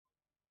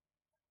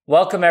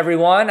Welcome,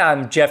 everyone.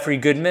 I'm Jeffrey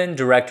Goodman,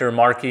 Director of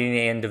Marketing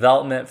and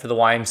Development for the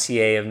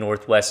YMCA of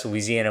Northwest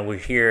Louisiana. We're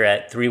here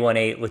at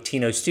 318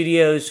 Latino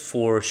Studios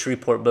for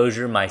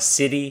Shreveport-Bossier, my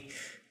city,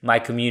 my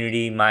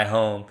community, my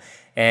home.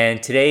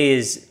 And today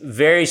is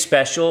very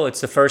special.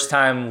 It's the first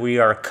time we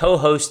are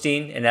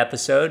co-hosting an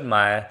episode.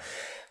 My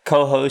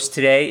co-host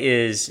today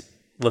is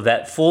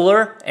LeVette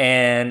Fuller,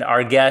 and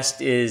our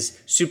guest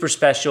is super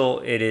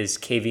special. It is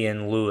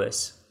Kayvion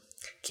Lewis.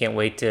 Can't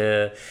wait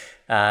to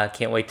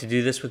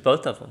do this with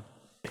both of them.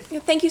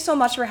 Thank you so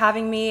much for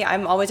having me.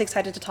 I'm always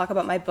excited to talk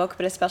about my book,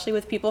 but especially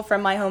with people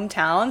from my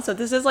hometown. So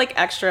this is like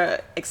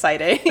extra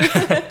exciting.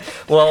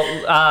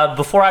 Well,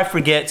 before I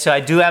forget, so I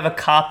do have a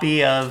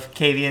copy of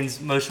Kayvion's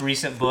most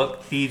recent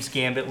book, Thieves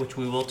Gambit, which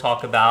we will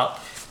talk about.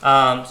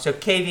 So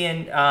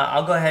Kayvion,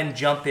 I'll go ahead and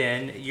jump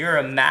in. You're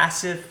a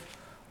massive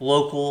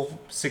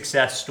local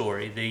success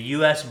story. The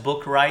U.S.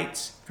 book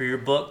rights for your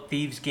book,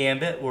 Thieves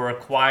Gambit, were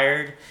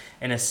acquired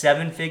in a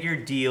 7-figure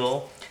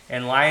deal,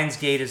 and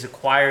Lionsgate has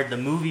acquired the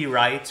movie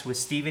rights with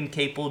Steven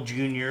Caple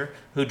Jr.,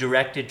 who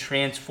directed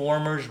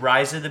Transformers: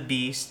 Rise of the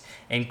Beast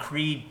and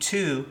Creed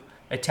 2,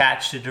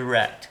 attached to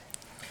direct.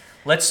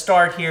 Let's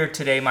start here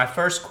today. My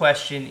first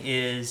question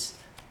is,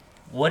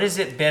 what has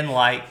it been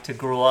like to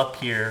grow up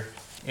here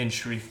in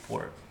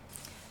Shreveport?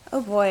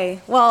 Oh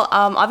boy. Well,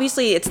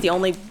 obviously it's the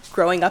only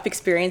growing up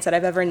experience that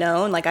I've ever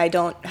known. Like, I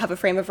don't have a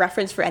frame of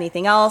reference for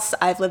anything else.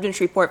 I've lived in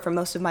Shreveport for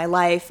most of my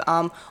life.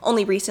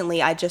 Only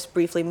recently, I just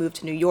briefly moved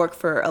to New York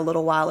for a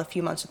little while, a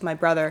few months with my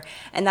brother.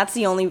 And that's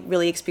the only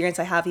really experience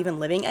I have even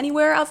living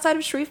anywhere outside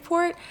of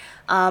Shreveport.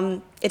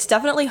 It's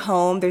definitely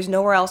home. There's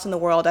nowhere else in the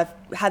world. I've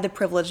had the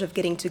privilege of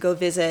getting to go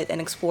visit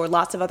and explore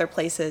lots of other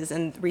places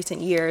in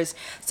recent years,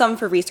 some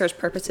for research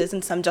purposes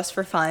and some just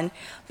for fun.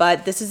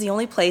 But this is the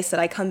only place that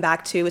I come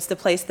back to. It's the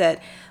place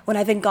that when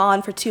I've been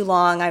gone for too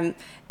long, I'm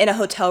in a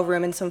hotel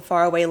room in some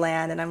faraway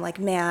land and I'm like,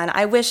 man,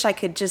 I wish I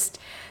could just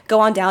go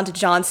on down to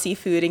John's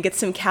Seafood and get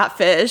some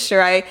catfish,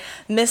 or I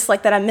miss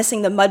like that I'm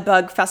missing the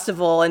Mudbug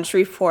Festival in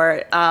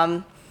Shreveport.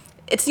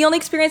 It's the only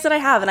experience that I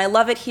have, and I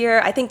love it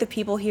here. I think the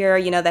people here,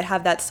 that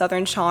have that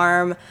southern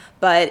charm,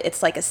 but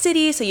it's like a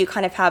city, so you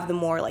kind of have the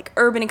more like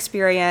urban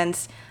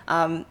experience.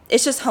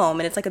 It's just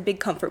home, and it's like a big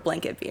comfort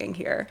blanket being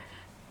here.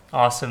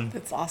 Awesome.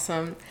 That's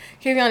awesome.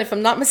 Kayvion, if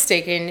I'm not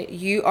mistaken,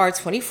 you are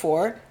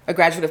 24, a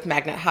graduate of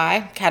Magnet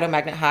High, Caddo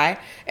Magnet High,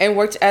 and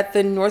worked at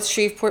the North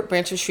Shreveport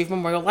branch of Shreve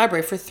Memorial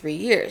Library for 3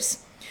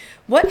 years.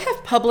 What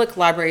have public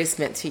libraries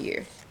meant to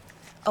you?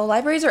 Oh,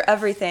 libraries are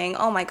everything.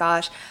 Oh my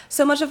gosh.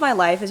 So much of my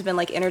life has been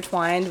like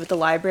intertwined with the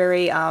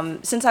library.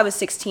 Since I was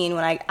 16,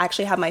 when I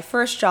actually had my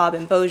first job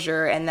in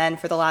Bossier, and then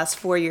for the last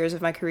 4 years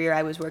of my career,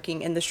 I was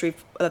working in the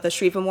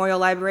Shreve Memorial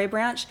Library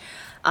branch.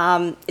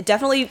 It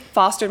definitely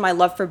fostered my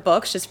love for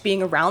books, just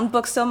being around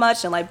books so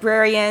much and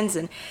librarians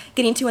and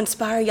getting to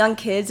inspire young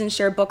kids and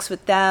share books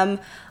with them.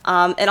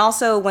 And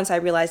also, once I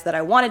realized that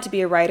I wanted to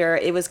be a writer,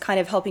 it was kind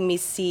of helping me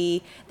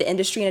see the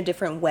industry in a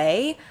different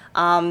way.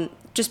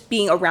 Just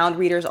being around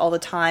readers all the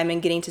time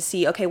and getting to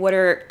see, okay, what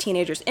are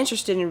teenagers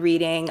interested in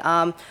reading?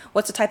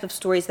 What's the type of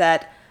stories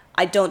that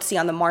I don't see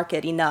on the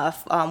market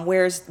enough?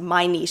 Where's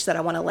my niche that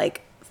I want to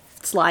like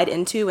slide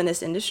into in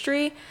this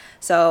industry?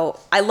 So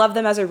I love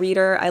them as a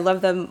reader. I love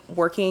them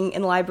working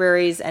in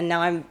libraries, and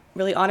now I'm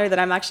really honored that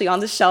I'm actually on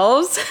the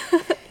shelves.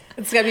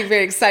 It's going to be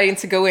very exciting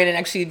to go in and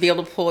actually be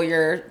able to pull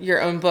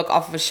your own book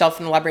off of a shelf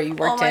in the library you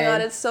worked in. Oh my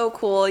God, it's so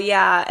cool.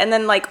 Yeah. And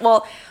then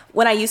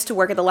when I used to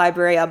work at the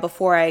library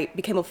before I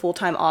became a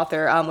full-time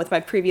author, with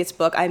my previous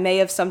book, I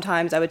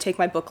would take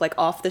my book like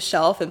off the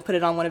shelf and put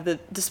it on one of the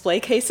display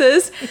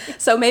cases.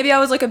 So maybe I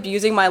was like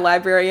abusing my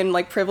librarian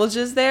like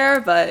privileges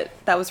there, but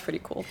that was pretty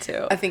cool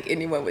too. I think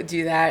anyone would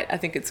do that. I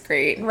think it's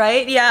great.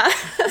 Right? Yeah.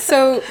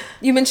 So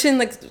you mentioned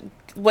like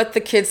what the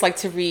kids like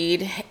to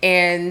read,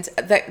 and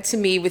that to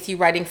me, with you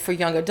writing for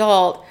young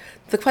adult,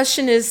 the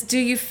question is, do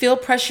you feel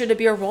pressure to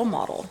be a role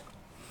model?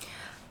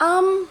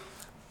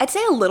 I'd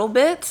say a little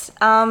bit.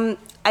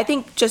 I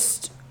think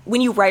just when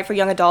you write for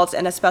young adults,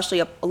 and especially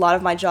a lot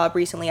of my job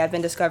recently I've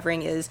been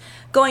discovering is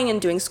going and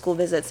doing school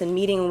visits and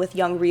meeting with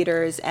young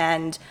readers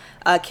and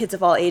kids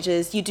of all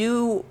ages.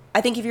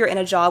 I think if you're in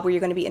a job where you're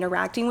going to be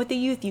interacting with the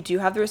youth, you do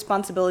have the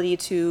responsibility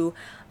to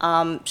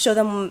show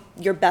them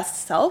your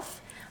best self.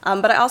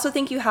 But I also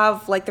think you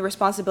have like the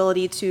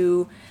responsibility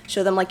to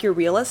show them like your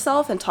realest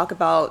self and talk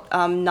about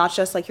not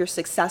just like your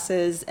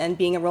successes and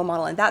being a role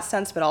model in that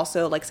sense, but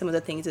also like some of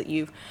the things that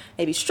you've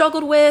maybe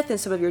struggled with and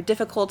some of your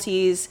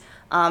difficulties.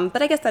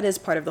 But I guess that is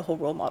part of the whole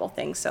role model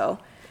thing. So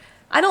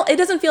it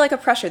doesn't feel like a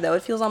pressure though.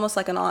 It feels almost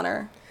like an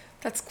honor.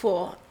 That's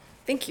cool.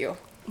 Thank you.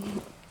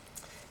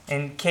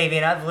 And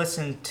Kayvion, I've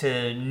listened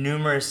to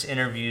numerous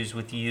interviews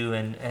with you,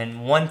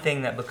 and one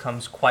thing that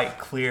becomes quite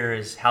clear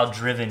is how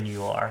driven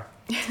you are.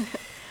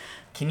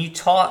 Can you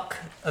talk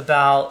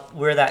about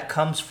where that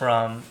comes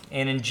from,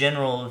 and in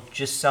general,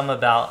 just some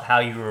about how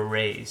you were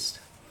raised?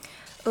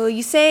 Well,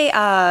 you say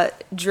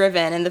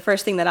driven, and the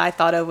first thing that I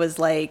thought of was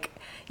like,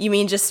 you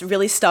mean just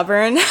really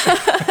stubborn?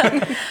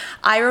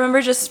 I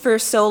remember just for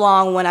so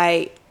long when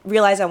I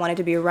realized I wanted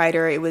to be a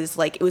writer, it was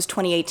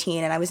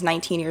 2018 and I was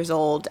 19 years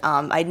old.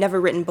 I'd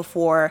never written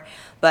before,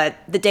 but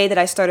the day that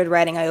I started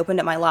writing, I opened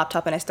up my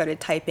laptop and I started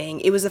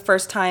typing. It was the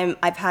first time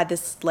I've had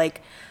this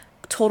like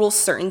total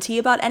certainty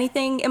about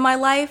anything in my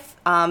life.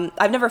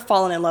 I've never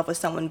fallen in love with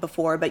someone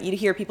before, but you'd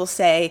hear people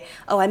say,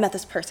 oh, I met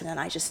this person and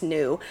I just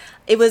knew.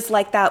 It was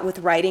like that with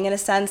writing in a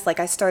sense. Like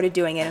I started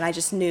doing it and I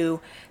just knew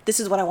this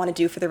is what I want to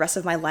do for the rest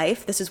of my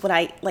life. This is what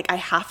I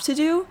have to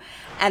do.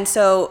 And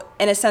so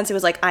in a sense, it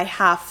was like, I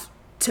have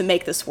to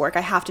make this work.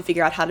 I have to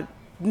figure out how to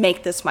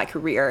make this my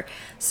career.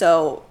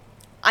 So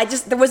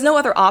there was no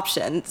other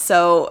option.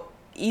 So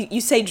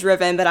you say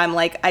driven, but I'm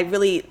like,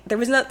 there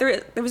was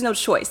no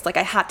choice. Like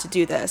I had to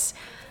do this.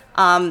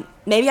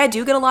 Maybe I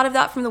do get a lot of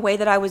that from the way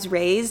that I was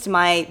raised.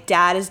 My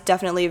dad is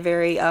definitely a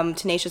very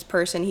tenacious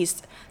person.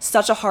 He's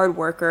such a hard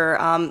worker.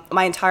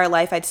 My entire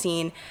life I'd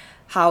seen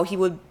how he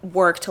would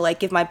work to like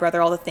give my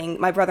brother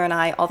and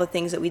I all the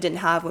things that we didn't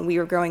have when we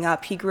were growing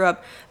up. He grew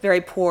up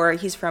very poor.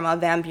 He's from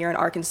Van Buren,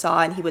 Arkansas,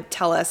 and he would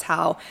tell us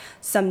how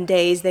some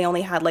days they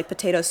only had like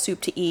potato soup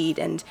to eat,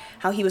 and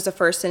how he was the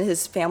first in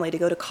his family to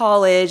go to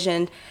college,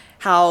 and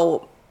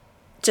how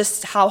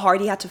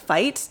hard he had to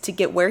fight to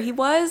get where he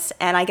was.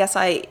 And I guess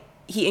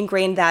he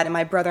ingrained that in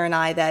my brother and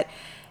I, that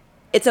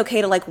it's okay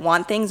to like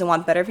want things and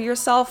want better for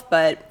yourself,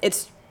 but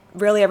it's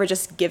rarely ever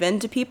just given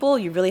to people.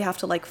 You really have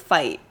to like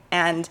fight.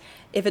 And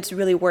if it's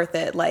really worth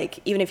it, like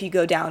even if you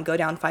go down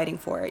fighting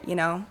for it, you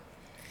know?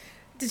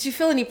 Did you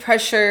feel any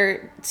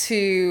pressure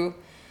to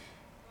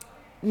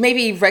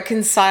maybe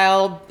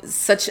reconcile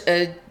such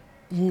a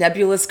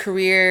nebulous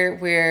career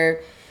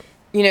where,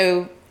 you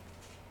know,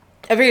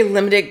 a very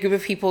limited group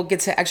of people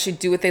get to actually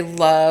do what they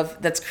love,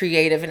 that's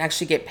creative, and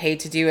actually get paid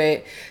to do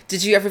it?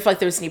 Did you ever feel like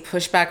there was any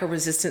pushback or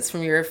resistance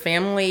from your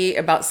family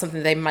about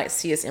something they might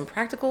see as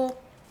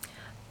impractical?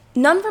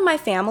 None from my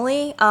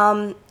family.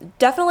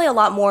 Definitely a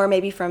lot more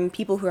maybe from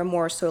people who are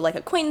more sort of like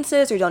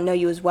acquaintances or don't know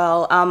you as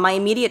well. My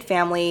immediate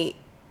family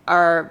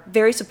are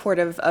very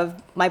supportive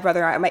of my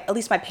brother. At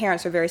least my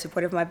parents are very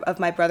supportive of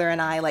my brother and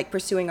I, like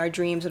pursuing our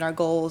dreams and our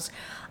goals.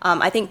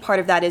 I think part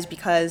of that is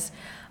because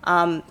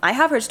I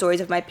have heard stories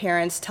of my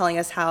parents telling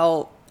us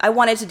how I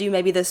wanted to do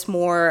maybe this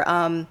more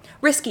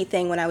risky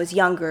thing when I was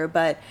younger,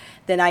 but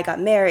then I got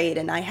married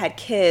and I had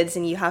kids,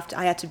 and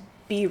I had to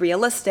be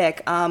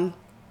realistic.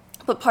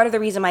 But part of the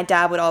reason my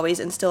dad would always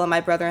instill in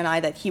my brother and I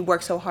that he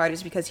worked so hard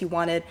is because he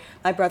wanted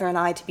my brother and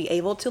I to be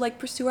able to like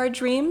pursue our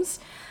dreams.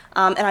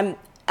 And I'm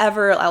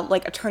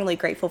eternally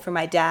grateful for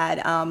my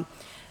dad. I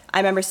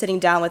remember sitting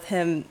down with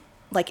him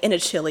like in a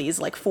Chili's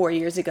like 4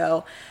 years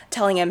ago,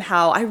 telling him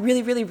how I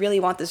really, really, really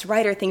want this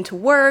writer thing to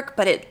work,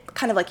 but it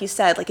kind of, like you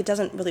said, like it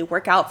doesn't really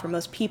work out for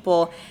most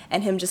people.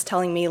 And him just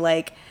telling me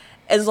like,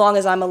 as long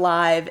as I'm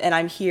alive and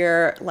I'm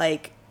here,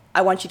 like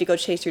I want you to go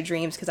chase your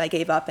dreams because I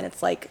gave up, and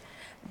it's like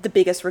the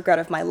biggest regret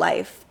of my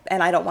life,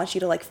 and I don't want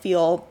you to like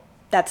feel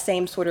that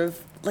same sort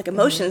of like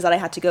emotions that I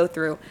had to go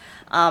through.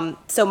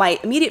 So my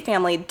immediate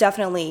family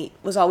definitely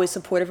was always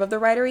supportive of the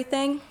writery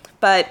thing.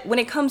 But when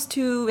it comes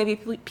to maybe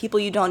people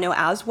you don't know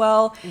as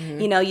well,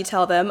 you know, you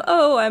tell them,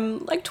 oh,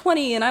 I'm like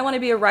 20 and I want to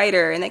be a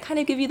writer. And they kind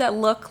of give you that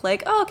look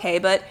like, oh, okay,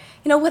 but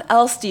you know, what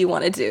else do you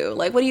want to do?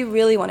 Like, what do you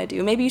really want to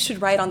do? Maybe you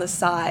should write on the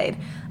side.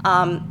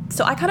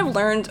 So I kind of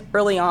learned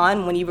early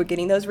on when you were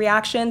getting those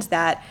reactions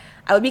that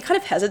I would be kind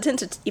of hesitant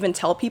to even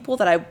tell people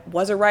that I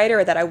was a writer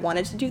or that I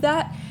wanted to do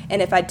that.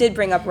 And if I did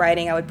bring up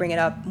writing, I would bring it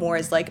up more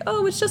as like,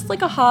 oh, it's just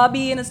like a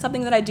hobby and it's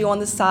something that I do on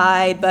the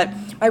side. But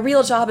my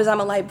real job is I'm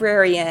a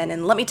librarian,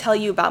 and let me tell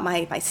you about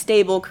my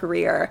stable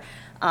career.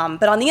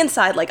 But on the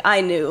inside, like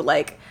I knew,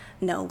 like,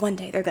 no, one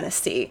day they're going to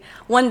see.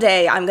 One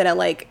day I'm going to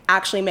like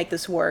actually make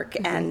this work,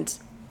 and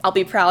I'll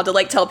be proud to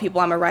like tell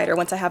people I'm a writer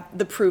once I have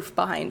the proof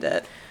behind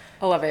it.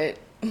 I love it.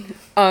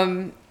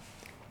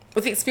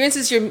 With the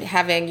experiences you're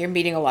having, you're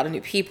meeting a lot of new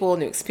people,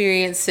 new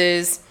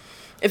experiences.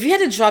 If you had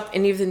to drop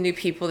any of the new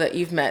people that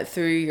you've met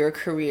through your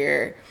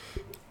career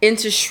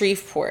into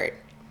Shreveport,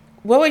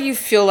 what would you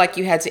feel like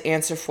you had to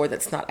answer for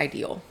that's not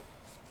ideal?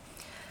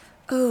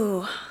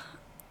 Ooh,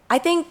 I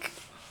think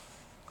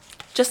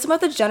just some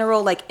of the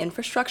general like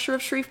infrastructure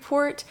of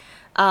Shreveport.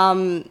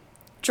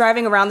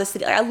 Driving around the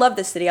city, I love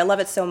this city, I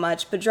love it so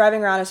much, but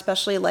driving around,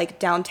 especially like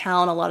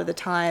downtown a lot of the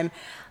time,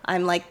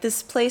 I'm like,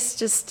 this place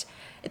just,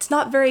 it's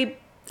not very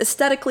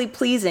aesthetically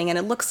pleasing, and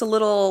it looks a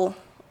little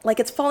like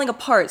it's falling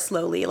apart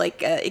slowly.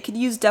 Like it could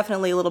use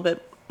definitely a little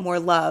bit more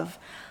love.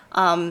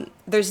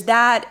 There's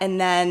that,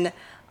 and then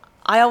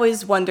I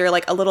always wonder,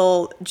 like a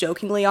little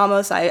jokingly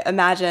almost, I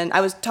imagine,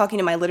 I was talking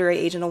to my literary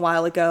agent a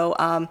while ago,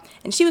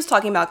 and she was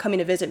talking about coming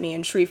to visit me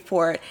in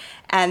Shreveport,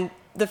 and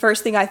the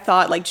first thing I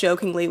thought, like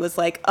jokingly, was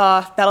like,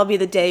 that'll be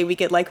the day we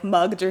get like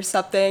mugged or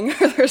something,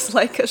 or there's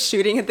like a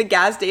shooting at the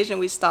gas station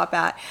we stop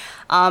at.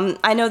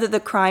 I know that the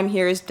crime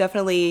here is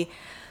definitely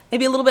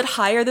maybe a little bit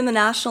higher than the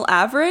national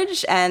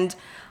average, and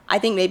I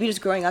think maybe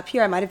just growing up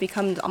here, I might have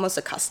become almost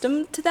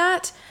accustomed to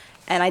that,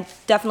 and I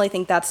definitely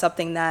think that's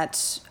something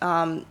that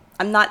I'm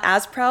not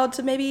as proud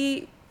to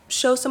maybe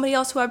show somebody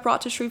else who I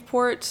brought to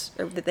Shreveport,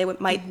 or that they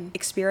might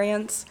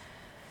experience.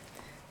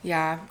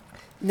 Yeah.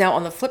 Now,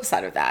 on the flip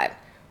side of that,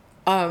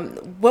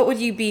 what would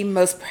you be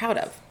most proud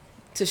of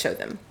to show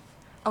them?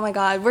 Oh my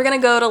God, we're gonna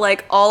go to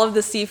like all of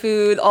the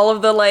seafood, all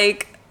of the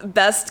like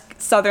best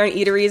Southern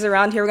eateries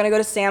around here. We're gonna go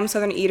to Sam's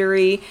Southern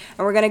Eatery,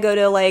 and we're gonna go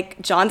to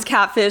like John's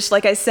Catfish,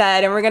 like I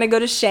said, and we're gonna go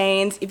to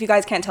Shane's. If you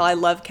guys can't tell, I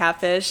love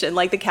catfish and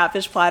like the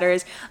catfish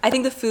platters. I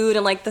think the food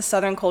and like the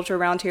Southern culture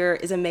around here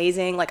is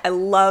amazing. Like I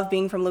love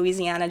being from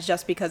Louisiana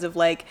just because of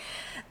like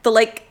the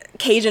like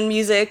Cajun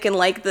music and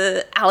like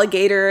the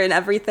alligator and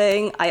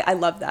everything. I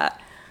love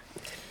that.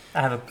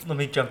 Let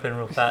me jump in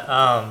real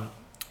fast.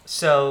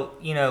 So,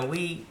 you know,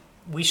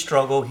 we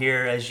struggle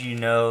here, as you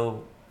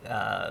know,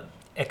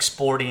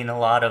 exporting a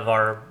lot of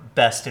our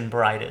best and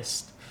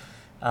brightest.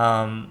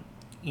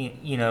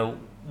 You know,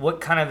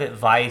 what kind of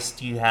advice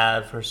do you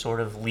have for sort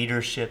of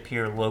leadership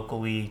here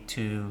locally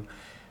to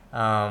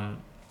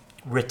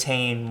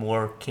retain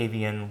more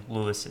Kayvion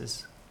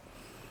Lewises?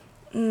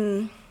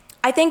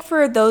 I think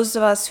for those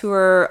of us who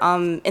are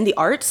in the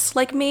arts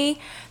like me,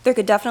 there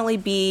could definitely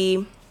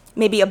be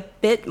maybe a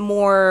bit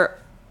more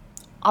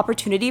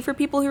opportunity for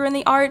people who are in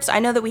the arts. I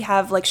know that we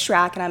have like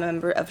Shrek, and I'm a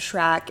member of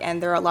Shrek,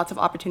 and there are lots of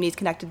opportunities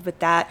connected with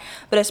that.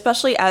 But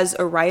especially as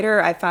a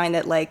writer, I find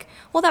that like,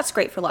 well, that's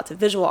great for lots of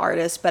visual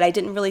artists, but I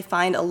didn't really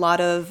find a lot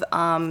of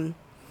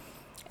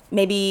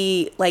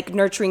maybe like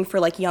nurturing for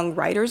like young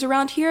writers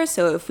around here.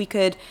 So if we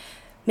could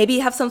maybe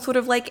have some sort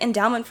of like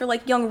endowment for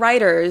like young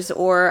writers,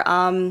 or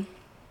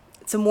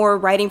some more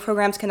writing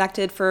programs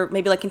connected for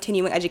maybe like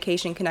continuing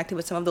education connected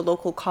with some of the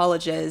local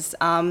colleges.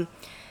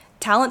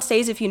 Talent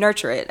stays if you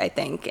nurture it, I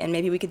think, and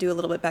maybe we could do a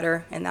little bit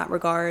better in that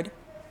regard.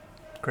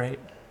 Great.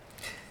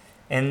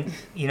 And,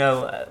 you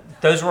know,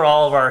 those were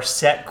all of our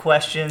set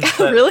questions,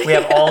 but Really? we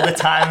have all the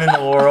time in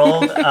the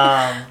world.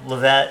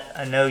 LeVette,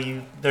 I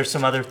know there's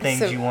some other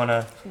things you want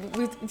to...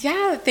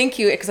 Yeah, thank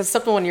you, because I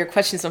stepped on one of your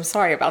questions. I'm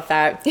sorry about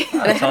that.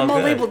 And I have them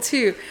all labeled,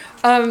 too.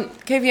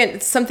 Kayvion,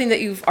 something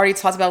that you've already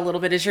talked about a little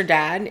bit is your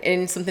dad,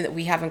 and something that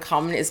we have in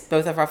common is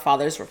both of our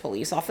fathers were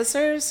police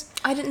officers.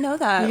 I didn't know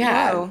that.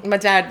 Yeah, Wow. my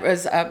dad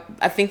was,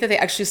 I think that they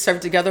actually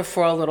served together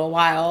for a little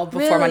while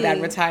before my dad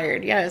Really?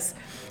 retired, yes.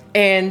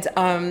 And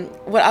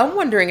what I'm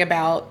wondering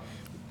about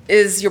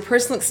is your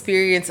personal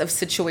experience of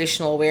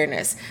situational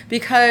awareness,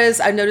 because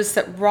I noticed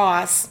that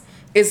Ross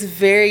is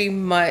very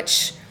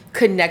much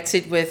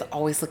connected with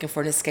always looking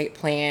for an escape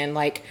plan,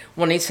 like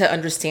wanting to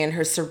understand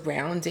her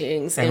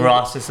surroundings. And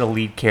Ross is the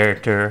lead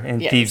character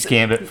in Thieves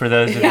Gambit, for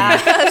those of you.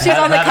 Yeah, she's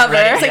on the cover.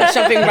 It's like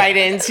jumping right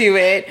into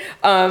it.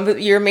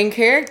 But your main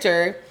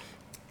character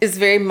is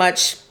very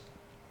much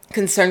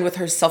concerned with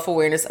her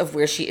self-awareness of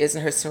where she is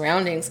and her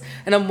surroundings.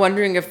 And I'm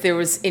wondering if there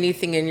was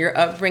anything in your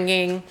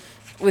upbringing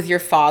with your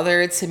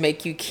father to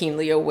make you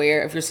keenly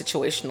aware of your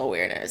situational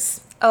awareness.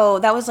 Oh,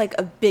 that was like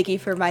a biggie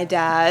for my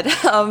dad.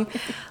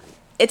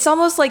 It's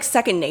almost like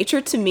second nature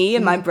to me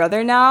and my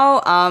brother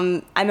now.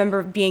 I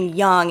remember being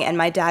young, and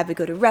my dad would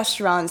go to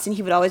restaurants, and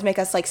he would always make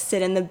us like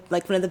sit in the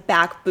like one of the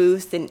back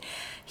booths, and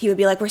he would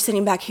be like, we're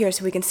sitting back here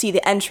so we can see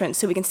the entrance,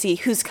 so we can see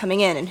who's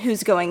coming in and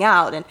who's going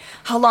out and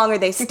how long are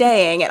they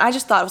staying. And I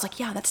just thought, I was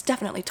like, yeah, that's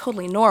definitely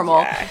totally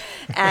normal. Yeah.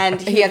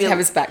 And He had to have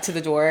his back to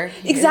the door.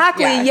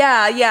 Exactly,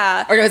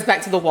 yeah. Or no, his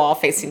back to the wall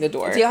facing the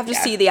door. So you have to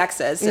see the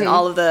exits and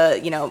all of the,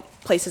 you know,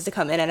 places to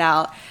come in and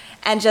out.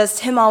 And just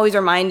him always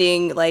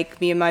reminding,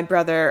 like, me and my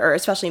brother, or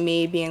especially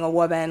me being a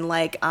woman,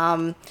 like,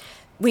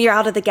 when you're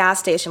out at the gas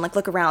station, like,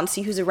 look around,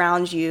 see who's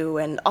around you,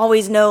 and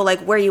always know, like,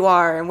 where you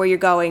are and where you're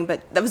going.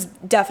 But that was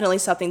definitely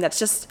something that's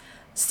just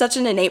such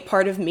an innate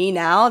part of me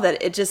now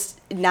that it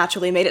just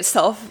naturally made its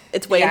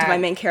way into my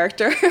main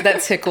character.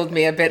 That tickled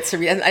me a bit to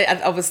read. And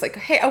I was like,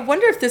 hey, I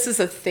wonder if this is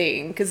a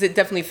thing, because it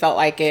definitely felt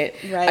like it.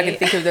 Right. I can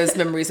think of those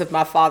memories of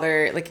my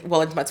father, like,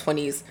 well, into my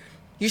 20s.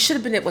 You should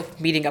have been able,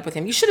 like, meeting up with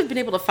him. You should have been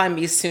able to find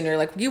me sooner.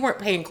 Like, you weren't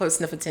paying close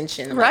enough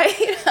attention. Right?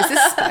 Like, is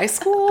this spy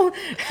school?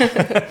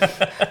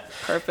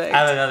 Perfect. I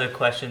have another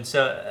question.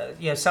 So,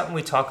 you know, something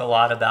we talk a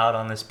lot about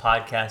on this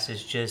podcast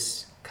is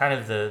just kind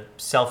of the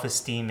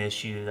self-esteem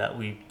issue that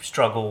we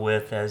struggle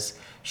with as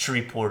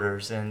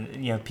Shreveporters,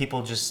 and, you know,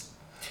 people just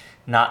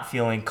not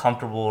feeling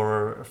comfortable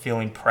or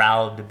feeling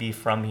proud to be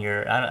from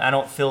here. I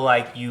don't feel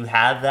like you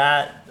have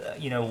that.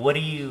 You know, what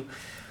do you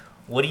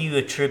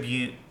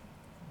attribute?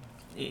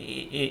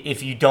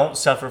 If you don't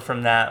suffer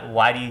from that,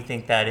 why do you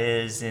think that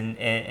is?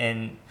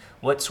 And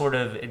what sort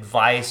of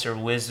advice or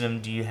wisdom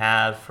do you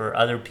have for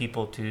other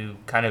people to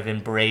kind of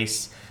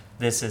embrace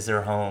this as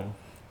their home?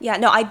 Yeah,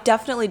 no, I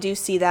definitely do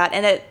see that.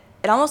 And it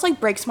almost like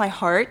breaks my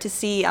heart to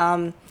see,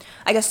 I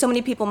guess, so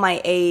many people my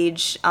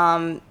age,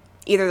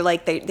 either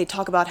like they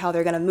talk about how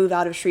they're going to move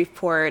out of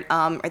Shreveport,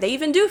 or they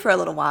even do for a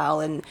little while.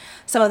 And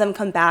some of them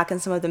come back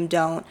and some of them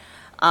don't.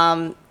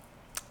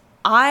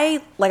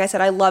 Like I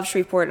said, I love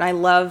Shreveport, and I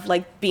love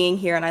like being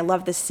here, and I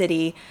love the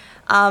city.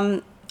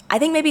 I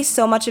think maybe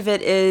so much of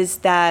it is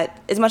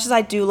that as much as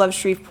I do love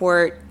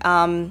Shreveport,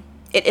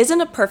 it isn't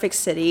a perfect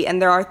city,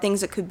 and there are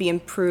things that could be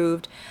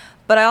improved.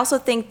 But I also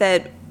think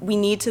that we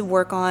need to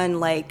work on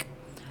like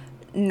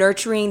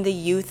nurturing the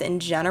youth in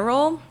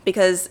general,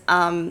 because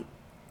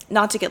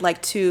not to get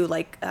like too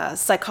like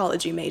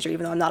psychology major,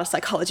 even though I'm not a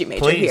psychology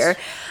major Please. here.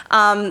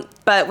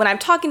 But when I'm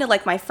talking to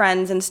like my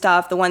friends and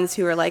stuff, the ones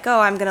who are like, oh,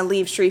 I'm going to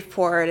leave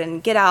Shreveport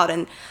and get out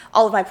and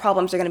all of my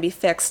problems are going to be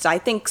fixed, I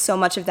think so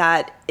much of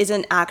that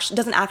doesn't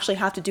actually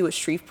have to do with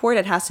Shreveport.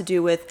 It has to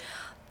do with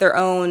their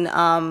own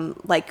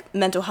like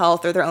mental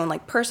health or their own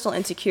like personal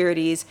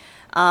insecurities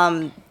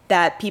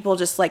that people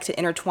just like to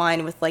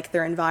intertwine with like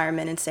their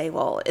environment and say,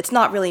 well, it's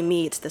not really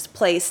me, it's this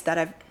place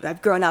that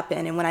I've grown up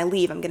in, and when I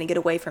leave, I'm going to get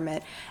away from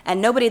it.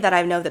 And nobody that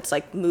I know that's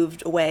like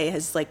moved away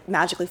has like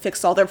magically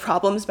fixed all their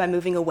problems by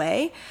moving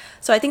away.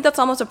 So I think that's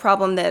almost a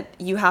problem that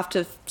you have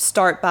to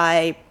start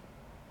by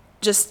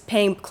just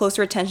paying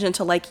closer attention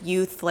to like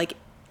youth, like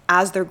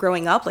as they're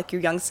growing up, like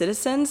your young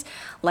citizens.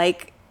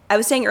 Like I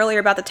was saying earlier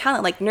about the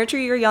talent, like nurture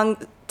your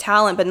young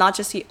talent, but not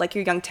just like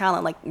your young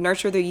talent, like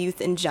nurture the youth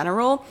in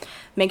general.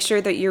 Make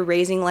sure that you're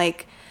raising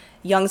like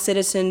young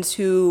citizens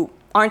who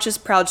aren't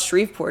just proud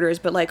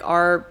Shreveporters, but like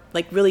are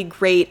like really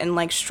great and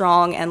like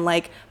strong and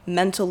like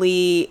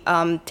mentally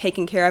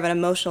taken care of and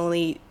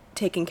emotionally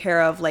taken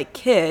care of like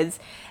kids.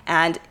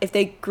 And if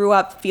they grew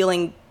up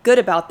feeling good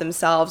about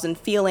themselves and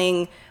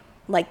feeling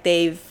like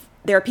there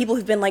are people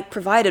who've been like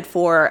provided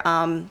for,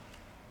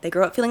 they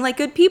grow up feeling like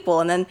good people,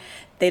 and then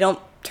they don't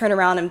turn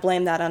around and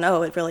blame that on,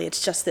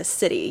 it's just this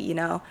city, you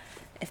know,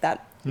 if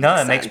that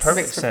makes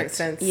sense. perfect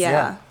sense.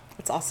 Yeah.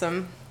 That's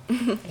awesome.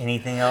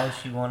 Anything else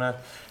you want to,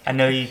 I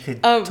know you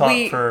could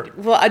talk for.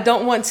 Well, I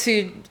don't want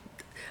to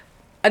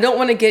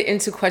get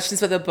into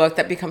questions with the book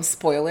that become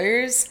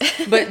spoilers,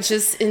 but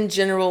just in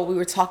general, we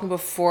were talking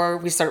before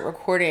we started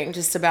recording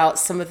just about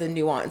some of the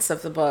nuance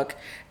of the book.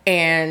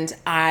 And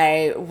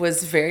I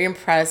was very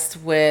impressed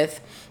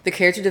with the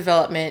character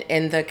development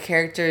and the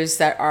characters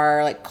that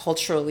are like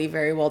culturally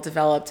very well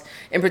developed.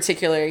 In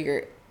particular,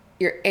 your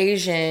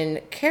Asian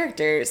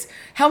characters.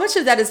 How much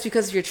of that is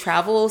because of your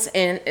travels,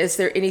 and is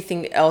there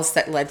anything else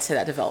that led to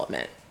that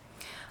development?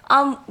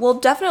 Well,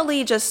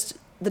 definitely just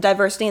the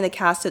diversity in the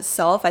cast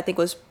itself, I think,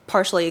 was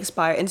partially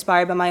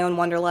inspired by my own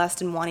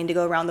wanderlust and wanting to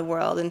go around the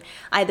world. And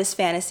I had this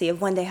fantasy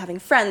of one day having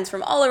friends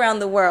from all around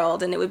the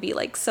world, and it would be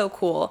like so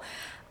cool.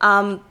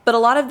 But a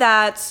lot of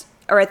that,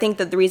 or I think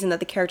that the reason that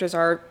the characters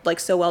are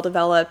like so well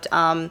developed,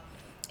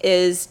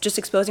 is just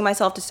exposing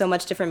myself to so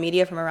much different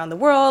media from around the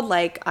world.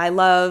 Like I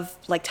love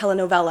like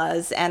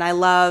telenovelas, and I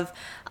love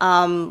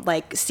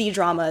like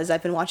C-dramas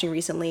I've been watching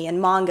recently,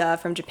 and manga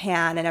from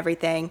Japan and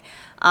everything.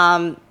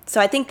 So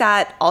I think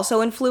that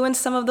also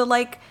influenced some of the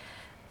like,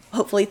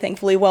 hopefully,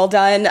 thankfully, well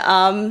done,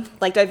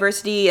 like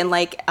diversity and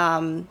like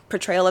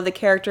portrayal of the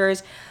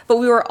characters. But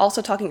we were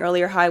also talking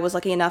earlier how I was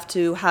lucky enough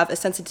to have a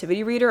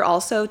sensitivity reader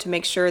also to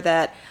make sure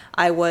that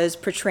I was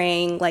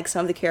portraying like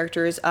some of the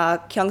characters,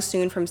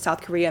 Kyung-soon from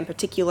South Korea in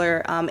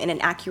particular, in an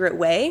accurate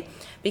way.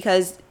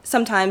 Because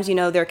sometimes, you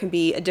know, there can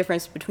be a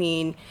difference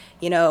between,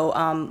 you know,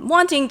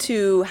 wanting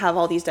to have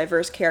all these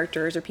diverse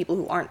characters or people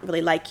who aren't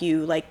really like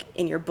you, like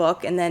in your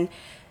book, and then,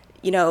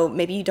 you know,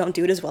 maybe you don't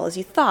do it as well as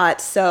you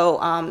thought.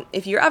 So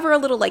if you're ever a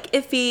little like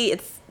iffy,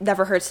 it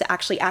never hurts to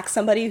actually ask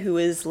somebody who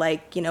is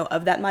like, you know,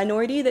 of that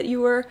minority that you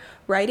were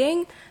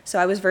writing. So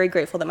I was very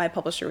grateful that my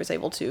publisher was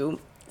able to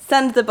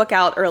send the book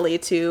out early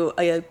to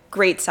a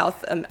great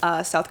South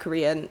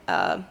Korean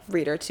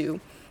reader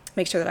to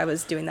make sure that I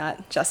was doing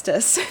that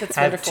justice. That's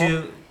I have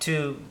wonderful.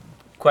 two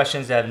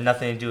questions that have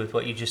nothing to do with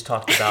what you just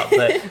talked about.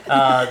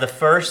 But the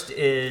first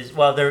is,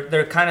 well,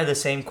 they're kind of the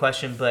same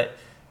question, but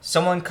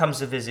someone comes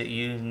to visit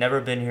you, never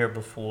been here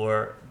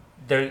before.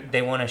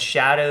 They want to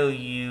shadow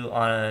you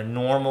on a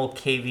normal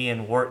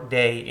Kayvion work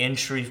day in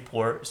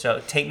Shreveport.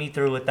 So take me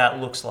through what that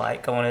looks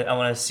like. I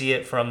want to see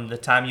it from the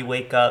time you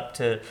wake up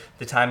to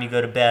the time you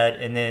go to bed,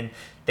 and then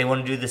they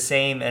want to do the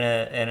same in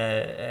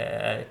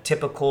a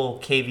typical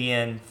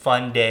Kayvion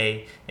fun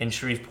day in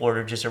Shreveport,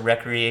 or just a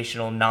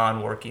recreational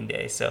non-working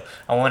day. So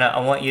I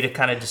want you to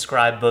kind of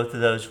describe both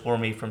of those for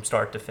me from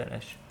start to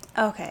finish.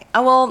 Okay.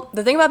 Well,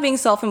 the thing about being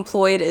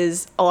self-employed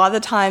is a lot of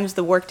the times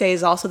the work day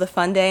is also the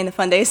fun day, and the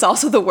fun day is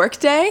also the work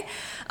day.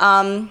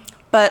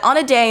 But on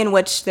a day in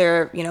which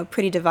they're, you know,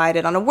 pretty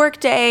divided, on a work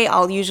day,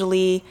 I'll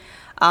usually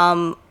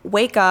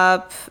wake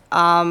up.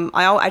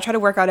 I try to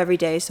work out every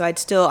day, so I'd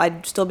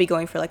still be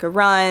going for like a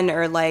run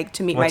or like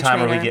to meet my trainer.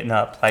 What time are we getting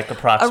up? Like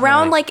approximately?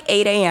 Around like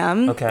 8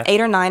 a.m. Okay. 8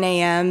 or 9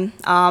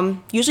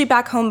 a.m. Usually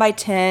back home by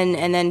 10,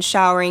 and then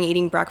showering,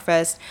 eating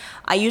breakfast.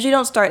 I usually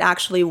don't start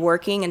actually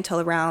working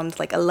until around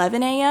like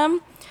 11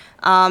 a.m.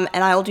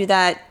 And I'll do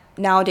that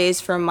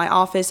nowadays from my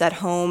office at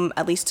home,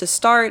 at least to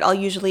start. I'll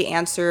usually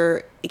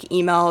answer like,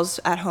 emails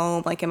at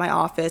home, like in my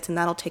office, and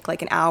that'll take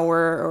like an hour,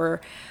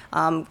 or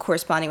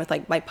corresponding with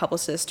like my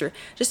publicist, or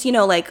just, you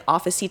know, like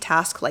office-y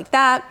tasks like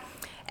that.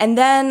 And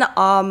then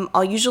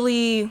I'll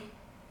usually,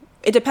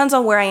 it depends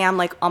on where I am,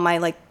 like on my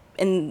like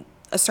in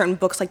a certain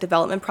book's like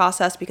development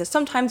process, because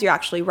sometimes you're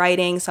actually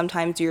writing,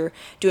 sometimes you're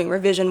doing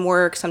revision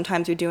work,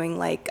 sometimes you're doing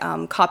like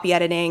copy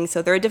editing.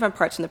 So there are different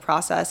parts in the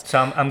process. So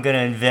I'm going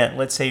to invent,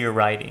 let's say you're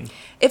writing.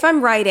 If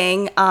I'm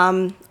writing,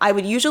 I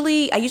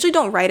usually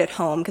don't write at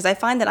home, because I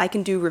find that I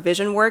can do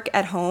revision work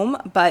at home,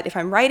 but if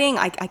I'm writing,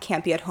 I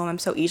can't be at home. I'm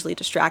so easily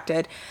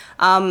distracted.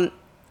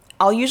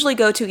 I'll usually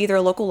go to either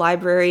a local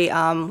library,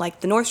 like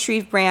the North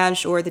Shreve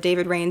branch or the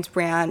David Raines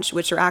branch,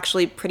 which are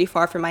actually pretty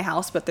far from my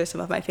house, but they're some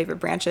of my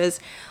favorite branches.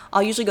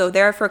 I'll usually go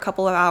there for a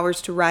couple of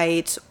hours to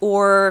write,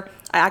 or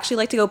I actually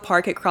like to go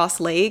park at Cross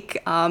Lake.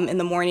 In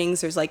the mornings,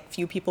 there's like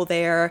few people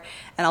there,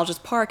 and I'll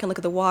just park and look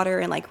at the water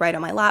and like write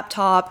on my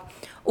laptop.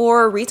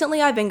 Or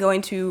recently I've been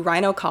going to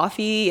Rhino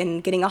Coffee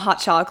and getting a hot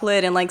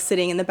chocolate and like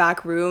sitting in the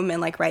back room and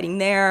like writing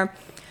there.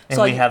 And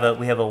so we have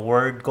a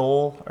word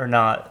goal or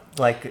not?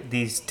 Like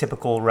these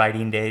typical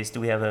writing days, do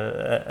we have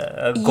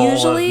a goal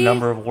Usually, of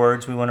number of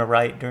words we want to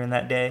write during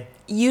that day?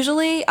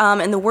 Usually,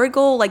 and the word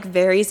goal like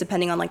varies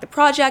depending on like the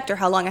project or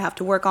how long I have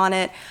to work on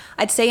it.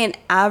 I'd say an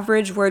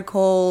average word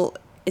goal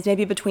is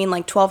maybe between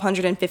like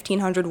 1,200 and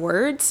 1,500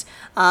 words.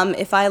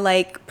 If I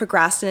like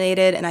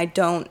procrastinated and I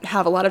don't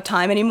have a lot of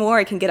time anymore,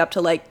 I can get up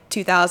to like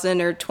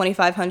 2,000 or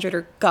 2,500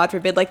 or God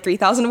forbid like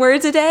 3,000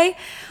 words a day.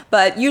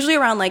 But usually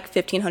around like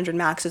 1,500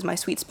 max is my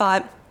sweet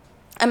spot.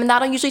 I mean,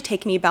 that'll usually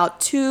take me about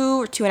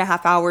 2 or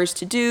 2.5 hours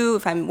to do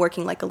if I'm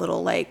working like a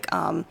little like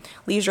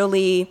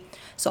leisurely.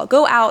 So I'll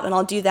go out and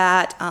I'll do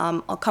that.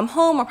 I'll come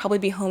home. I'll probably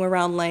be home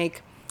around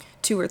like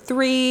 2 or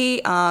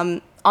 3.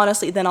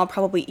 Honestly, then I'll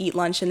probably eat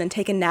lunch and then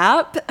take a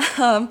nap.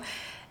 And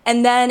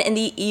then in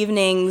the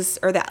evenings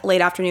or that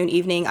late afternoon,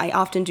 evening, I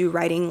often do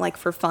writing like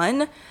for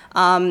fun.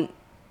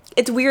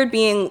 It's weird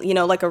being,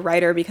 like a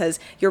writer, because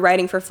your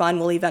writing for fun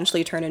will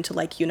eventually turn into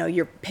like,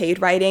 your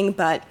paid writing.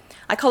 But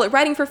I call it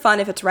writing for fun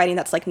if it's writing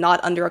that's like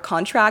not under a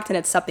contract and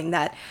it's something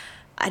that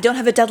I don't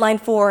have a deadline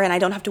for and I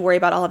don't have to worry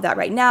about all of that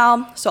right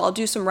now. So I'll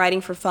do some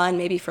writing for fun,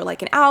 maybe for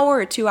like an hour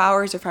or 2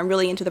 hours, if I'm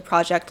really into the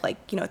project, like,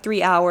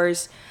 3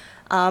 hours.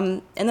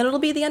 And then it'll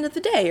be the end of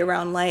the day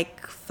around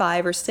like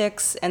 5 or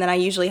 6. And then I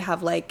usually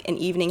have like an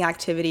evening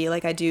activity.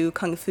 Like I do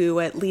Kung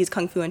Fu at Lee's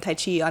Kung Fu and Tai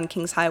Chi on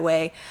Kings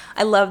Highway.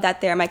 I love that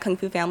there. My Kung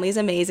Fu family is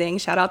amazing.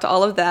 Shout out to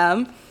all of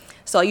them.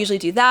 So I'll usually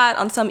do that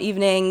on some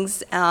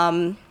evenings.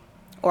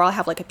 Or I'll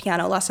have like a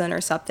piano lesson or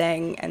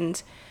something.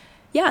 And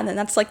yeah, and then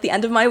that's like the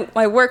end of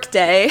my work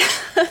day.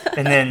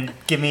 And then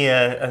give me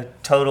a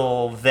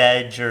total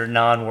veg or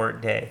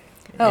non-work day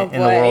Oh,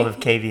 in the world of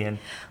Kayvion.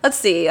 Let's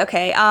see.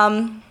 Okay.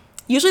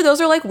 Usually those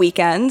are like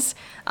weekends.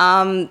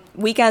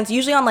 Weekends,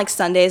 usually on like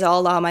Sundays, I'll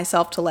allow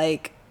myself to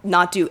like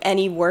not do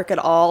any work at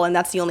all. And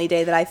that's the only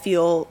day that I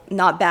feel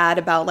not bad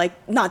about like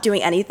not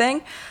doing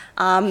anything.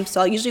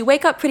 So I'll usually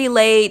wake up pretty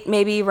late,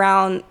 maybe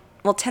around,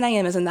 10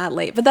 a.m. isn't that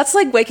late, but that's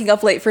like waking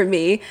up late for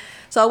me.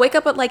 So I'll wake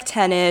up at like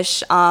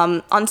 10-ish.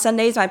 On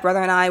Sundays, my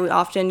brother and I would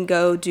often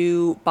go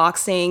do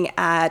boxing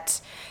at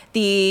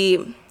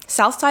the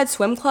Southside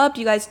Swim Club.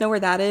 Do you guys know where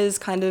that is?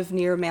 Kind of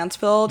near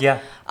Mansfield. Yeah.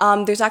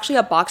 There's actually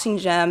a boxing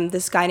gym.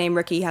 This guy named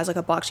Ricky has like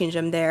a boxing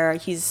gym there.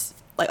 He's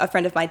like a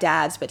friend of my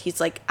dad's, but he's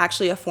like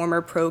actually a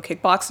former pro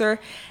kickboxer,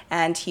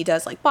 and he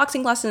does like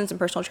boxing lessons and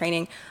personal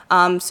training.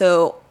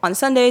 So on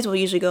Sundays, we'll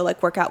usually go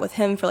like work out with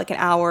him for like an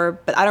hour,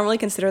 but I don't really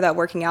consider that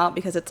working out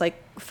because it's like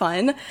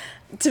fun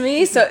to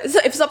me. So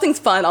if something's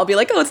fun, I'll be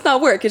like, oh, it's not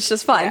work, it's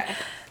just fun. Yeah.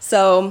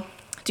 So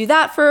do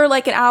that for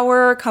like an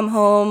hour, come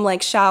home,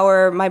 like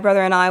shower. My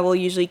brother and I will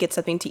usually get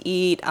something to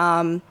eat.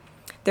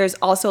 There's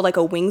also like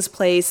a wings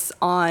place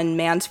on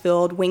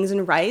Mansfield, Wings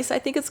and Rice, I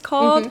think it's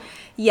called. Mm-hmm.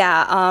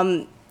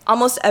 Yeah.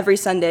 Almost every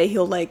Sunday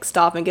he'll like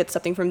stop and get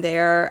something from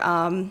there.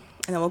 And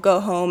then we'll go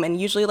home and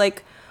usually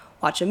like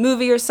watch a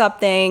movie or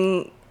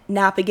something.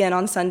 Nap again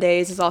on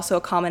Sundays is also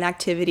a common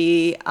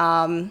activity.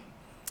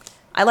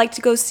 I like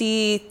to go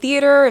see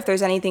theater if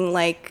there's anything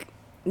like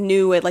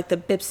new at like the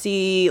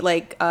Bipsy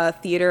like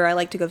theater. I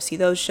like to go see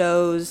those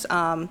shows,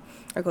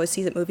 or go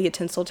see the movie at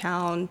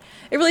Tinseltown.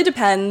 It really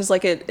depends.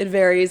 Like it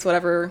varies,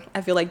 whatever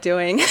I feel like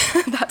doing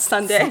that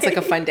Sunday. Sounds like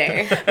a fun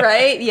day.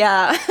 Right?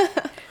 Yeah.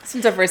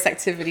 Some diverse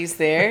activities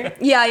there.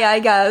 Yeah, I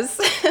guess.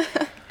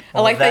 I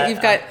like that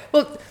you've got,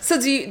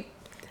 so do you,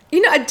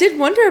 I did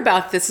wonder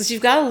about this, because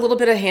you've got a little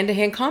bit of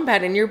hand-to-hand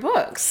combat in your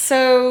books.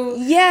 So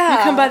yeah,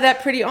 you come by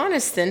that pretty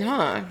honest then,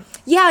 huh?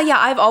 Yeah,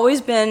 I've always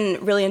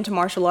been really into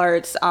martial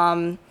arts.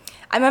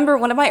 I remember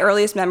one of my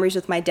earliest memories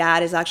with my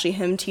dad is actually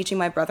him teaching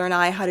my brother and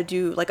I how to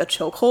do like a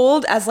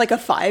chokehold as like a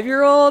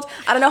 5-year-old.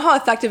 I don't know how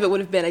effective it would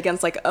have been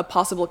against like a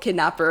possible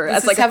kidnapper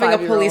as like having a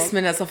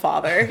policeman as a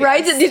father.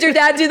 Right? Did your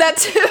dad do that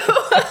too?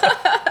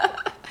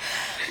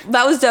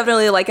 That was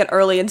definitely like an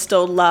early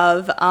instilled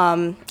love.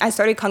 I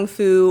started Kung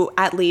Fu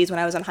at Lee's when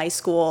I was in high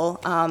school,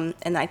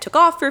 and I took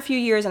off for a few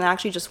years, and I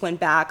actually just went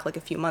back like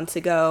a few months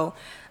ago.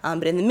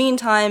 But in the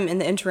meantime, in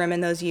the interim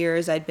in those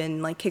years, I'd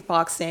been like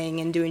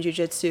kickboxing and doing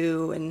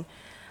jiu-jitsu, and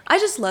I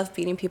just love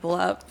beating people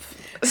up.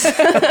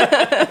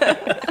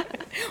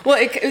 Well,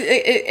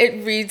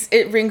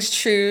 it rings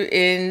true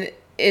in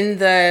in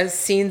the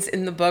scenes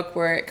in the book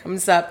where it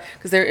comes up,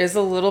 because there is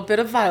a little bit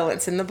of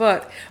violence in the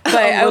book. But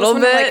A little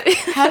bit. Like,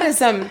 how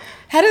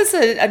does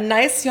a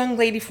nice young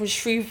lady from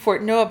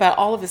Shreveport know about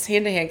all of this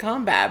hand-to-hand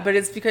combat? But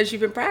it's because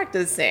you've been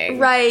practicing.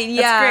 Right,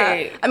 yeah.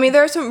 That's great. I mean,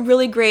 there are some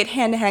really great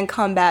hand-to-hand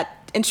combat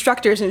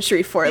instructors in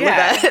Shreveport,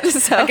 LeVette.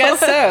 So. I guess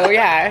so,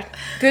 yeah.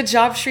 Good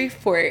job,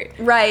 Shreveport.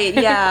 Right,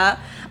 yeah.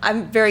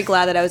 I'm very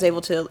glad that I was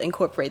able to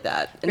incorporate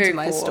that into Very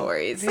my cool.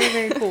 stories. Very,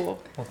 very cool.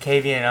 Well,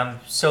 Kayvion, I'm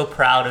so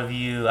proud of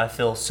you. I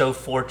feel so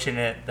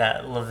fortunate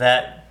that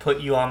LeVette put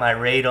you on my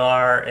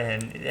radar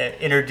and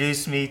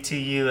introduced me to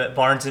you at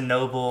Barnes &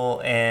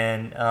 Noble,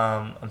 and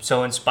I'm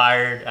so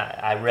inspired.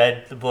 I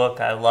read the book.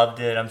 I loved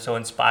it. I'm so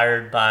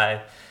inspired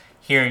by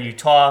hearing you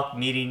talk,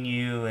 meeting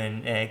you,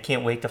 and I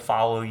can't wait to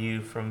follow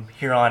you from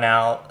here on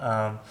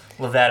out.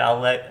 LeVette,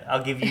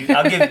 I'll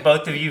give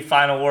both of you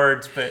final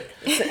words, but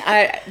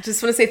I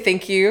just want to say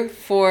thank you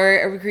for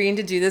agreeing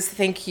to do this.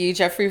 Thank you,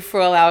 Jeffrey,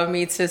 for allowing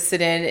me to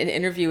sit in and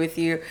interview with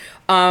you.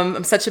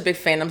 I'm such a big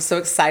fan. I'm so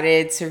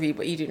excited to read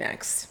what you do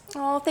next.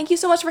 Oh, thank you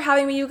so much for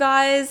having me, you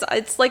guys.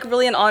 It's like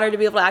really an honor to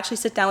be able to actually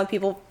sit down with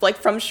people like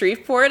from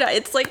Shreveport.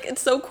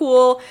 It's so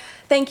cool.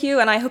 Thank you,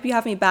 and I hope you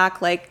have me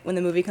back like when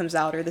the movie comes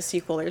out or the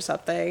sequel or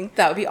something.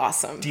 That would be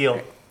awesome.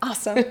 deal.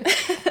 Awesome.